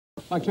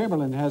Mike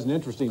Chamberlain has an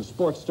interesting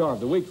sports star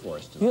of the week for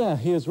us tonight. Yeah,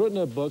 he has written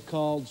a book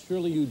called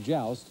Surely You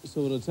Joust,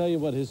 so it'll tell you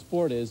what his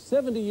sport is.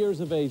 70 years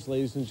of age,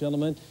 ladies and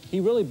gentlemen. He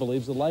really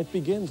believes that life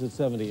begins at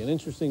 70. An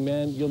interesting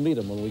man. You'll meet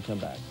him when we come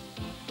back.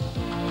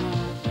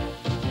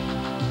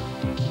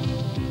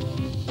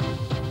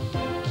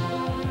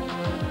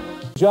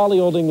 Jolly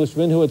old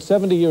Englishman who at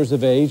 70 years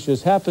of age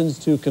just happens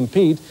to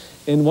compete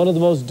in one of the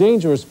most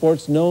dangerous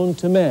sports known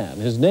to man.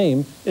 His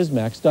name is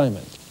Max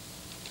Diamond.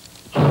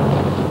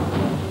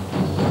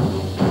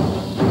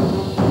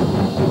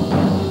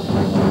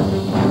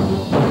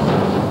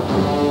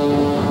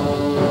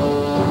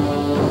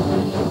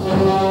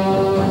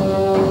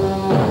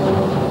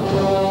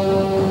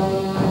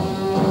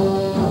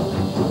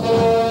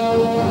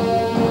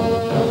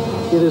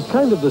 It is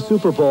kind of the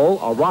Super Bowl,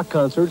 a rock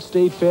concert,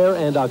 state fair,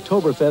 and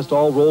Oktoberfest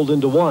all rolled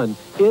into one.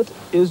 It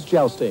is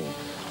jousting.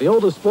 The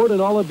oldest sport in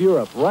all of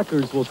Europe.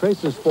 Records will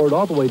trace this sport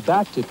all the way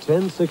back to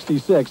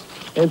 1066.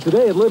 And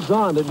today it lives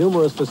on at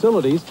numerous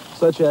facilities,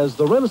 such as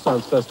the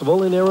Renaissance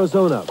Festival in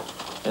Arizona.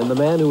 And the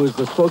man who is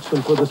the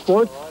spokesman for the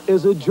sport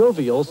is a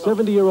jovial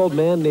 70-year-old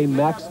man named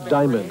Max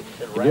Diamond.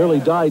 He nearly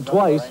died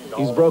twice.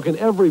 He's broken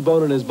every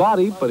bone in his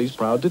body, but he's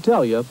proud to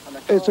tell you.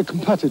 It's a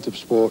competitive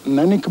sport, and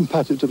any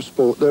competitive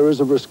sport, there is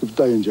a risk of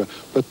danger.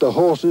 But the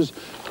horses,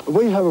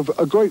 we have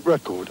a great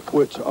record,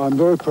 which I'm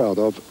very proud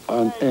of.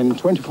 And in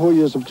 24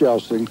 years of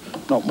jousting,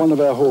 not one of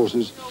our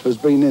horses has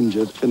been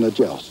injured in a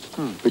joust,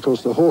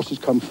 because the horses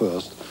come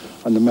first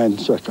and the men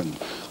second.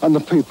 And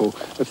the people,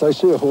 if they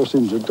see a horse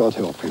injured, God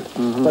help you.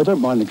 They don't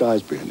mind the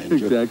guys being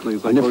injured. Exactly.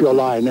 And if you're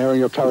lying there and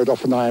you're carried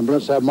off in an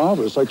ambulance, they're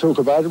marvellous. They talk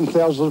about it and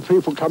thousands of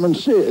people come and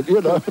see it,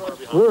 you know.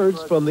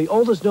 Words from the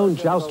oldest known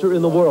jouster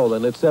in the world,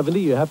 and at 70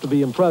 you have to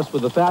be impressed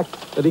with the fact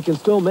that he can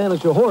still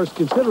manage a horse,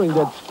 considering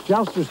that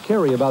jousters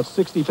carry about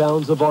 60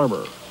 pounds of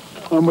armor.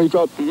 And we've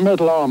got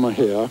metal armor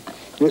here.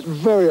 It's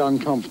very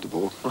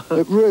uncomfortable.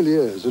 It really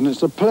is, and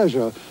it's a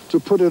pleasure to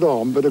put it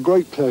on, but a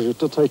great pleasure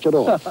to take it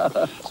off.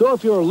 So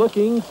if you're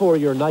looking for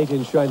your knight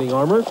in shining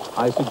armor,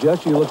 I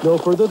suggest you look no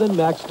further than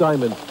Max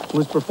Diamond, who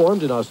has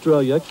performed in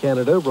Australia,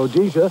 Canada,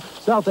 Rhodesia,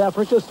 South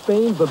Africa,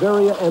 Spain,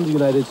 Bavaria, and the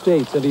United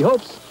States. And he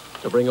hopes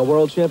to bring a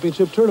world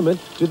championship tournament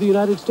to the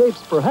United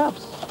States,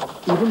 perhaps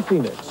even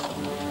Phoenix.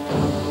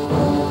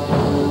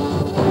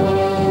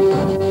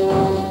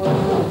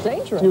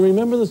 Dangerous. Do you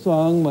remember the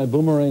song, My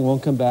Boomerang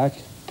Won't Come Back?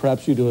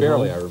 Perhaps you do it.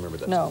 Barely, I remember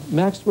that. No.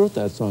 Max wrote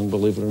that song,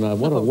 believe it or not.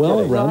 What a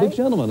well-rounded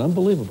gentleman.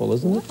 Unbelievable,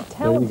 isn't it?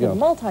 Talented,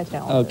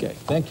 multi-talented. Okay.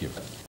 Thank you.